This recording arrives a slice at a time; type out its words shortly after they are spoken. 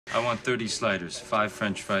I want 30 sliders, 5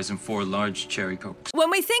 French fries, and 4 large cherry cokes.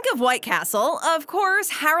 When we think of White Castle, of course,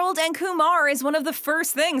 Harold and Kumar is one of the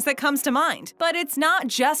first things that comes to mind. But it's not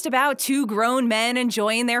just about two grown men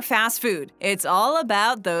enjoying their fast food. It's all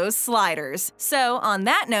about those sliders. So, on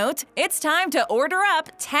that note, it's time to order up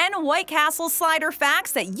 10 White Castle slider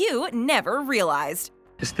facts that you never realized.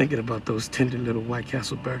 Just thinking about those tender little White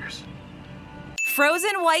Castle burgers.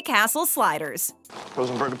 Frozen White Castle sliders.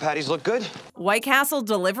 Frozen burger patties look good. White Castle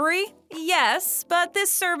delivery? Yes, but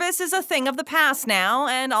this service is a thing of the past now,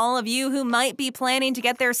 and all of you who might be planning to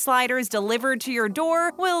get their sliders delivered to your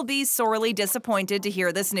door will be sorely disappointed to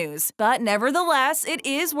hear this news. But nevertheless, it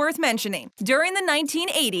is worth mentioning. During the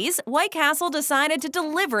 1980s, White Castle decided to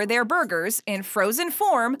deliver their burgers in frozen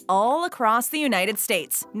form all across the United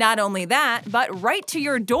States. Not only that, but right to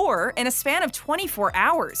your door in a span of 24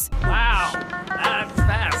 hours. Wow, that's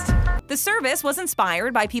fast. The service was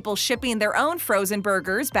inspired by people shipping their own frozen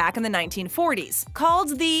burgers back in the 1940s.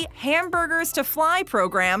 Called the Hamburgers to Fly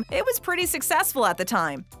program, it was pretty successful at the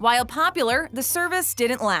time. While popular, the service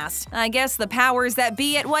didn't last. I guess the powers that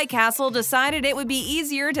be at White Castle decided it would be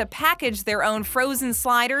easier to package their own frozen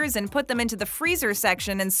sliders and put them into the freezer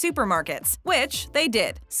section in supermarkets, which they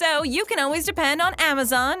did. So you can always depend on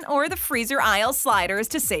Amazon or the freezer aisle sliders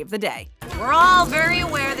to save the day. We're all very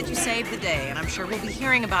aware that you saved the day, and I'm sure we'll be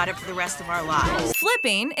hearing about it for the rest of our lives.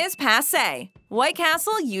 Flipping is passé. White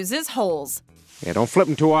Castle uses holes. Yeah, don't flip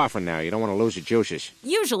them too often now. You don't want to lose your juices.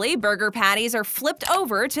 Usually, burger patties are flipped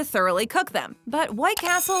over to thoroughly cook them. But White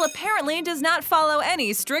Castle apparently does not follow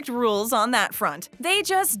any strict rules on that front. They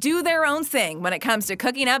just do their own thing when it comes to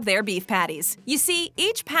cooking up their beef patties. You see,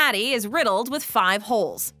 each patty is riddled with 5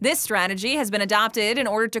 holes. This strategy has been adopted in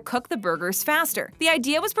order to cook the burgers faster. The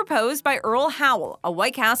idea was proposed by Earl Howell, a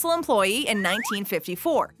White Castle employee in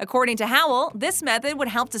 1954. According to Howell, this method would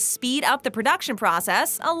help to speed up the production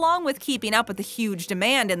process, along with keeping up with the huge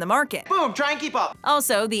demand in the market. Boom, try and keep up.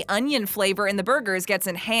 Also, the onion flavor in the burgers gets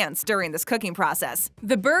enhanced during this cooking process.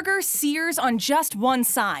 The burger sears on just one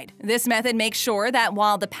side. This method makes sure that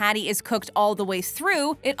while the patty is cooked all the way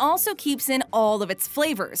through, it also keeps in all of its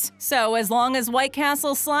flavors. So as long as White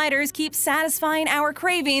Castle sliders keep satisfying our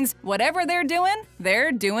cravings, whatever they're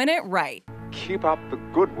doing it right. Keep up the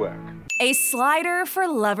good work. A slider for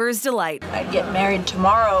lovers' delight. I'd get married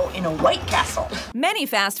tomorrow in a White Castle. Many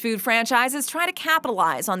fast food franchises try to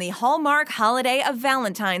capitalize on the hallmark holiday of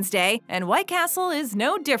Valentine's Day, and White Castle is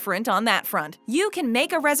no different on that front. You can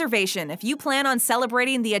make a reservation if you plan on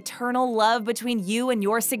celebrating the eternal love between you and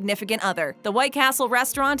your significant other. The White Castle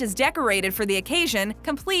restaurant is decorated for the occasion,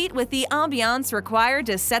 complete with the ambiance required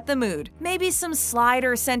to set the mood. Maybe some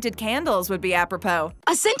slider-scented candles would be apropos.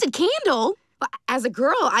 A scented candle? As a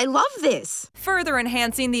girl, I love this. Further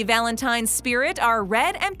enhancing the Valentine's spirit are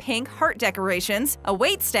red and pink heart decorations, a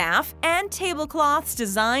waitstaff, and tablecloths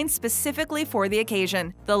designed specifically for the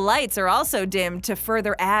occasion. The lights are also dimmed to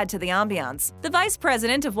further add to the ambiance. The vice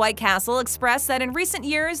president of White Castle expressed that in recent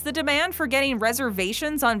years, the demand for getting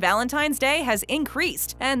reservations on Valentine's Day has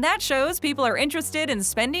increased, and that shows people are interested in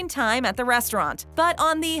spending time at the restaurant. But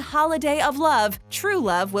on the holiday of love, true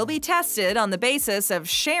love will be tested on the basis of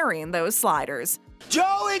sharing those sliders.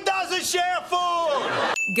 Joey doesn't share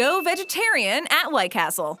food! Go vegetarian at White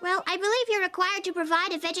Castle. Well, I believe you're required to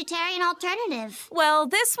provide a vegetarian alternative. Well,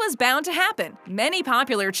 this was bound to happen. Many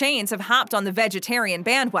popular chains have hopped on the vegetarian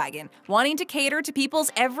bandwagon, wanting to cater to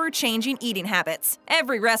people's ever-changing eating habits.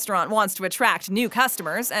 Every restaurant wants to attract new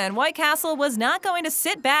customers, and White Castle was not going to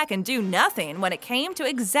sit back and do nothing when it came to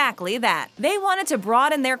exactly that. They wanted to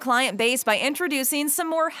broaden their client base by introducing some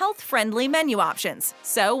more health-friendly menu options.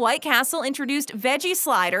 So White Castle introduced veggie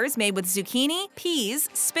sliders made with zucchini, peas,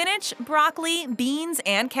 spinach, broccoli, beans,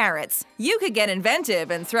 and carrots. You could get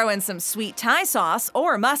inventive and throw in some sweet Thai sauce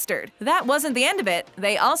or mustard. That wasn't the end of it.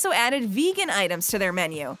 They also added vegan items to their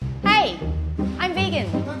menu. Hey, I'm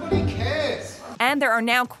vegan. Nobody cares. And there are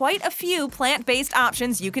now quite a few plant-based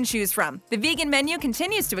options you can choose from. The vegan menu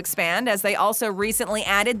continues to expand as they also recently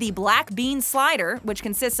added the black bean slider, which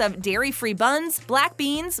consists of dairy-free buns, black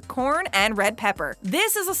beans, corn, and red pepper.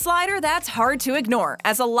 This is a slider that's hard to ignore,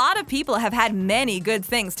 as a lot of people have had many good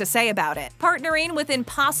things to say about it. Partnering with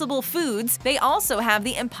Impossible Foods, they also have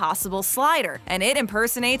the Impossible Slider, and it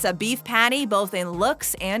impersonates a beef patty both in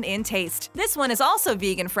looks and in taste. This one is also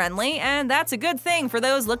vegan-friendly, and that's a good thing for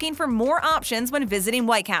those looking for more options when alone visiting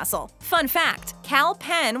White Castle. Fun fact, Kal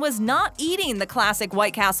Penn was not eating the classic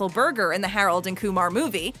White Castle burger in the Harold and Kumar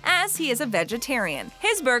movie, as he is a vegetarian.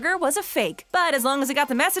 His burger was a fake, but as long as it got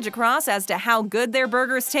the message across as to how good their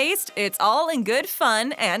burgers taste, it's all in good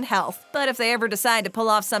fun and health. But if they ever decide to pull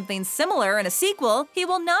off something similar in a sequel, he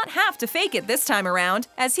will not have to fake it this time around,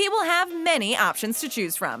 as he will have many options to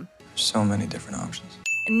choose from. So many different options.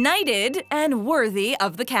 Knighted and worthy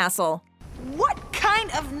of the castle. What kind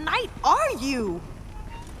of knight are you?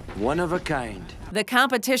 One of a kind. The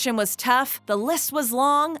competition was tough, the list was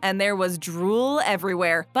long, and there was drool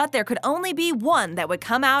everywhere. But there could only be one that would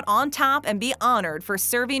come out on top and be honored for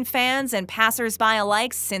serving fans and passersby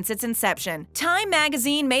alike since its inception. Time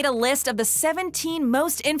magazine made a list of the 17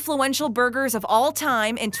 most influential burgers of all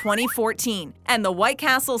time in 2014, and the White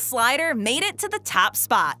Castle slider made it to the top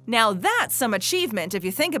spot. Now that's some achievement if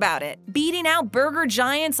you think about it. Beating out burger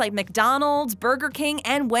giants like McDonald's, Burger King,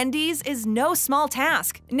 and Wendy's is no small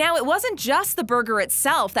task. Now it wasn't just the burger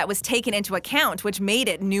itself that was taken into account, which made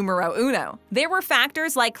it numero uno. There were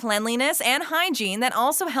factors like cleanliness and hygiene that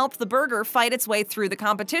also helped the burger fight its way through the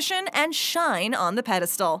competition and shine on the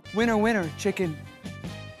pedestal. Winner, winner, chicken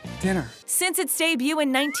dinner. Since its debut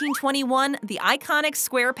in 1921, the iconic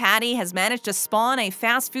square patty has managed to spawn a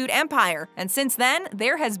fast food empire, and since then,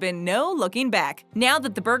 there has been no looking back. Now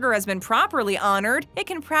that the burger has been properly honored, it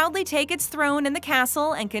can proudly take its throne in the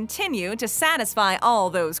castle and continue to satisfy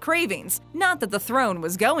all those cravings. Not that the throne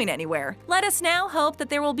was going anywhere. Let us now hope that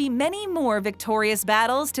there will be many more victorious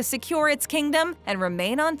battles to secure its kingdom and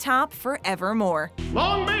remain on top forevermore.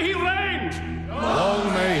 Long may he reign!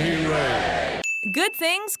 Long may he reign. Good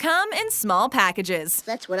things come in small packages.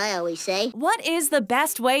 That's what I always say. What is the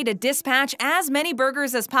best way to dispatch as many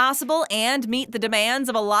burgers as possible and meet the demands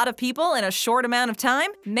of a lot of people in a short amount of time?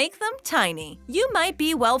 Make them tiny. You might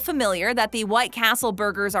be well familiar that the White Castle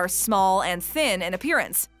burgers are small and thin in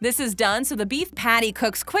appearance. This is done so the beef patty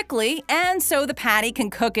cooks quickly and so the patty can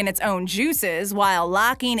cook in its own juices while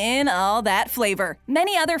locking in all that flavor.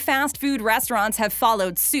 Many other fast food restaurants have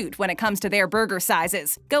followed suit when it comes to their burger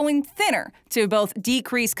sizes, going thinner to both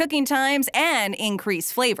decrease cooking times and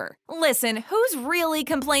increase flavor. Listen, who's really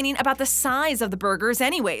complaining about the size of the burgers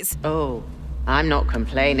anyways? Oh, I'm not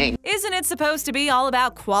complaining. Isn't it supposed to be all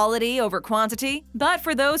about quality over quantity? But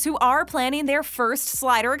for those who are planning their first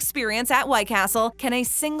slider experience at White Castle, can a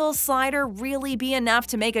single slider really be enough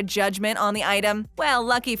to make a judgment on the item? Well,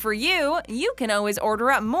 lucky for you, you can always order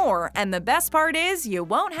up more, and the best part is you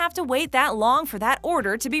won't have to wait that long for that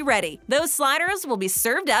order to be ready. Those sliders will be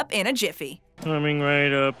served up in a jiffy. Coming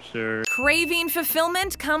right up, sir. Craving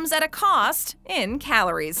fulfillment comes at a cost in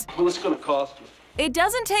calories. Well, it's gonna cost you. It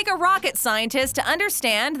doesn't take a rocket scientist to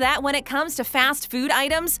understand that when it comes to fast food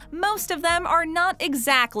items, most of them are not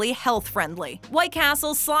exactly health-friendly. White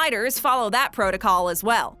Castle sliders follow that protocol as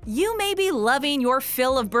well. You may be loving your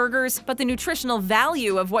fill of burgers, but the nutritional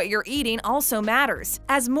value of what you're eating also matters.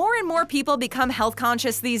 As more and more people become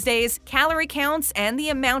health-conscious these days, calorie counts and the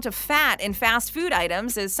amount of fat in fast food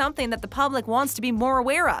items is something that the public wants to be more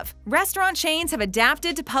aware of. Restaurant chains have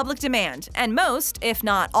adapted to public demand, and most, if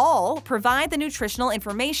not all, provide the nutritional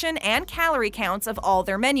information and calorie counts of all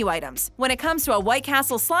their menu items. When it comes to a White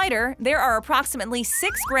Castle slider, there are approximately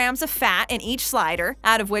 6 grams of fat in each slider,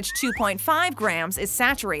 out of which 2.5 grams is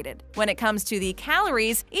saturated. When it comes to the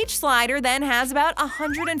calories, each slider then has about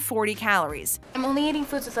 140 calories. I'm only eating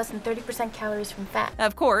foods with less than 30% calories from fat.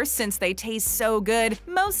 Of course, since they taste so good,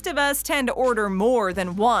 most of us tend to order more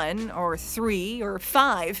than 1, or 3, or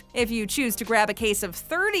 5. If you choose to grab a case of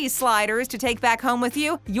 30 sliders to take back home with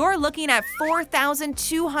you, you're looking at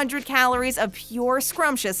 4,200 calories of pure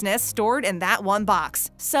scrumptiousness stored in that one box.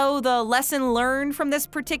 So the lesson learned from this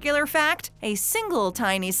particular fact? A single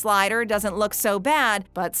tiny slider doesn't look so bad,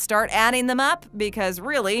 but start adding them up because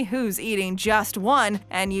really, who's eating just one?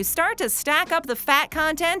 And you start to stack up the fat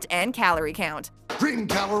content and calorie count. Green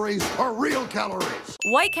calories are real calories.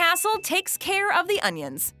 White Castle takes care of the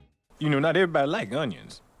onions. You know, not everybody likes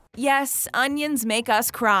onions. Yes, onions make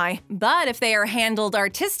us cry, but if they are handled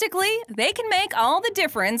artistically, they can make all the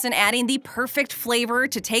difference in adding the perfect flavor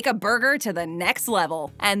to take a burger to the next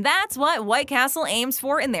level. And that's what White Castle aims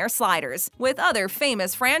for in their sliders, with other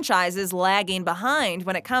famous franchises lagging behind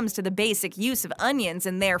when it comes to the basic use of onions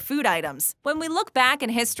in their food items. When we look back in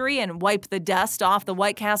history and wipe the dust off the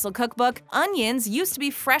White Castle cookbook, onions used to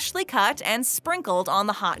be freshly cut and sprinkled on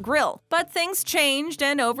the hot grill. But things changed,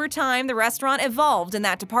 and over time the restaurant evolved in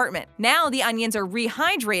that department. Now the onions are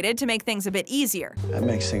rehydrated to make things a bit easier. That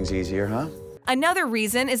makes things easier, huh? Another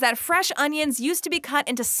reason is that fresh onions used to be cut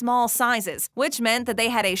into small sizes, which meant that they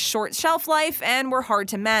had a short shelf life and were hard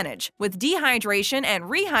to manage. With dehydration and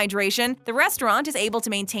rehydration, the restaurant is able to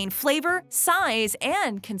maintain flavor, size,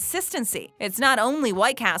 and consistency. It's not only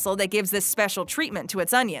White Castle that gives this special treatment to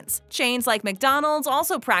its onions. Chains like McDonald's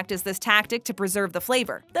also practice this tactic to preserve the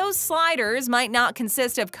flavor. Those sliders might not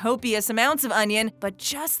consist of copious amounts of onion, but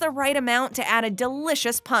just the right amount to add a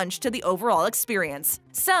delicious punch to the overall experience.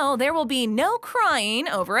 So there will be no crying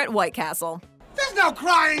over at White Castle. There's no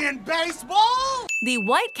crying in baseball! The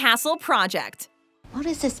White Castle Project. What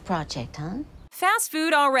is this project, huh? Fast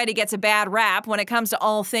food already gets a bad rap when it comes to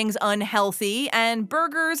all things unhealthy, and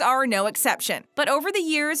burgers are no exception. But over the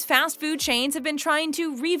years, fast food chains have been trying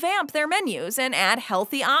to revamp their menus and add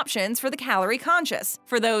healthy options for the calorie conscious.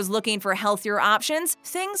 For those looking for healthier options,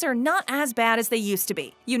 things are not as bad as they used to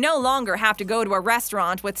be. You no longer have to go to a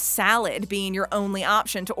restaurant with salad being your only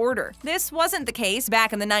option to order. This wasn't the case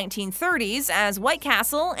back in the 1930s, as White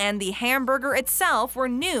Castle and the hamburger itself were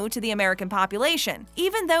new to the American population.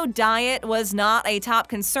 Even though diet was not a top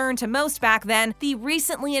concern to most back then, the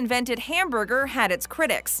recently invented hamburger had its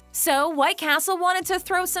critics. So White Castle wanted to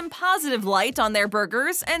throw some positive light on their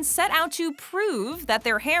burgers and set out to prove that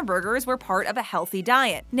their hamburgers were part of a healthy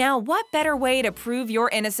diet. Now, what better way to prove your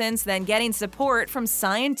innocence than getting support from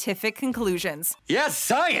scientific conclusions? Yes,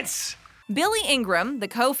 science! Billy Ingram, the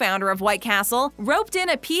co-founder of White Castle, roped in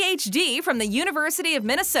a PhD from the University of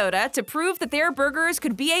Minnesota to prove that their burgers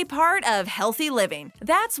could be a part of healthy living.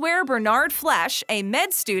 That's where Bernard Flesch, a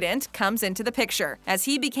med student, comes into the picture, as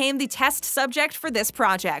he became the test subject for this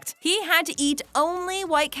project. He had to eat only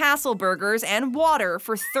White Castle burgers and water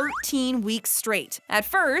for 13 weeks straight. At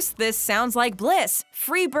first, this sounds like bliss.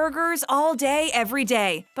 Free burgers all day, every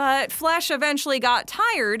day. But Flesch eventually got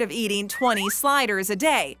tired of eating 20 sliders a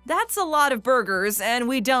day. That's a lot of burgers, and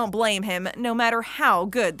we don't blame him, no matter how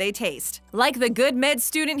good they taste. Like the good med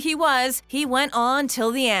student he was, he went on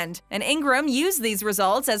till the end, and Ingram used these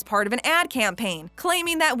results as part of an ad campaign,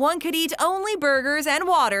 claiming that one could eat only burgers and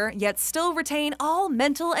water, yet still retain all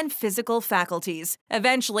mental and physical faculties.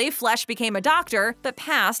 Eventually, Flesch became a doctor, but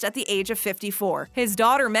passed at the age of 54. His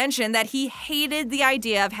daughter mentioned that he hated the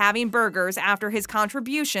idea of having burgers after his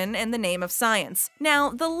contribution in the name of science.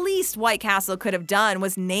 Now, the least White Castle could have done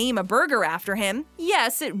was name a burger after him.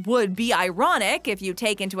 Yes, it would be ironic if you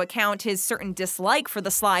take into account his certain dislike for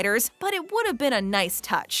the sliders, but it would have been a nice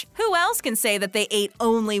touch. Who else can say that they ate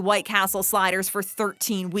only White Castle sliders for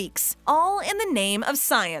 13 weeks? All in the name of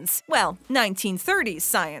science. Well, 1930s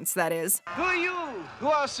science, that is. Who are you, who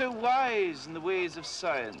are so wise in the ways of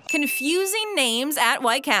science? Confusing names at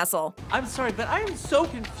White Castle. I'm sorry, but I am so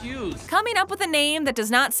confused. Coming up with a name that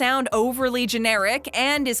does not sound overly generic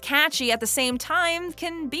and is catchy at the same time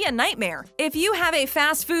can be a nightmare. If you have a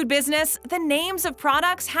fast food business, the names of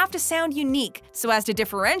products have to sound unique so as to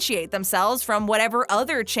differentiate themselves from whatever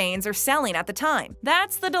other chains are selling at the time.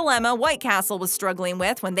 That's the dilemma White Castle was struggling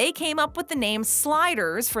with when they came up with the name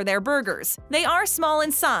sliders for their burgers. They are small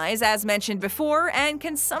in size, as mentioned before, and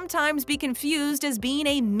can sometimes be confused as being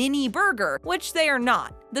a mini burger, which they are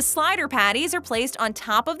not. The slider patties are placed on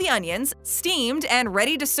top of the onions, steamed, and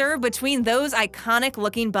ready to serve between those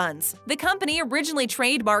iconic-looking buns. The company originally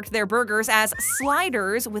trademarked their burgers as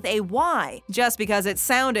sliders with a Y, just because it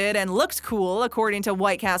sounded and looked cool according to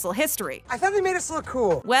White Castle history. I thought they made us look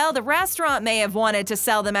cool. Well, the restaurant may have wanted to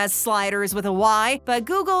sell them as sliders with a Y, but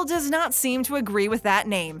Google does not seem to agree with that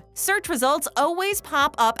name. Search results always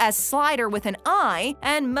pop up as slider with an I,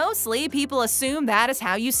 and mostly people assume that is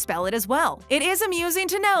how you spell it as well. It is amusing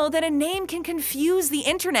to know that a name can confuse the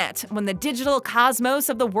internet when the digital cosmos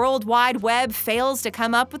of the World Wide Web fails to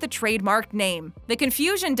come up with a trademarked name. The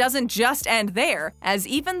confusion doesn't just end there, as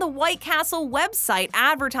even the White Castle website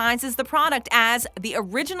advertises the product as the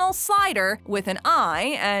original slider with an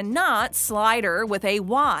I and not slider with a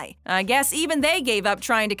Y. I guess even they gave up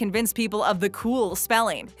trying to convince people of the cool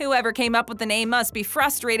spelling. Whoever came up with the name must be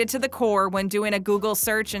frustrated to the core when doing a Google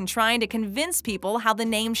search and trying to convince people how the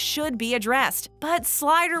name should be addressed. But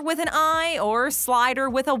slider with an I or slider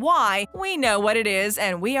with a Y, we know what it is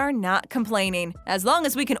and we are not complaining, as long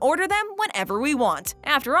as we can order them whenever we want.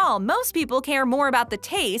 After all, most people care more about the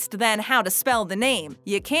taste than how to spell the name.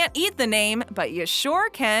 You can't eat the name, but you sure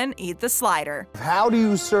can eat the slider. How do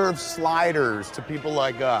you serve sliders to people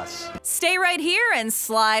like us? Stay right here and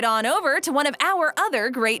slide on over to one of our other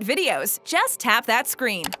great videos. Just tap that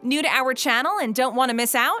screen. New to our channel and don't want to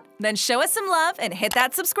miss out? Then show us some love and hit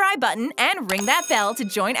that subscribe button and ring that bell to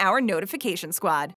join our notification squad.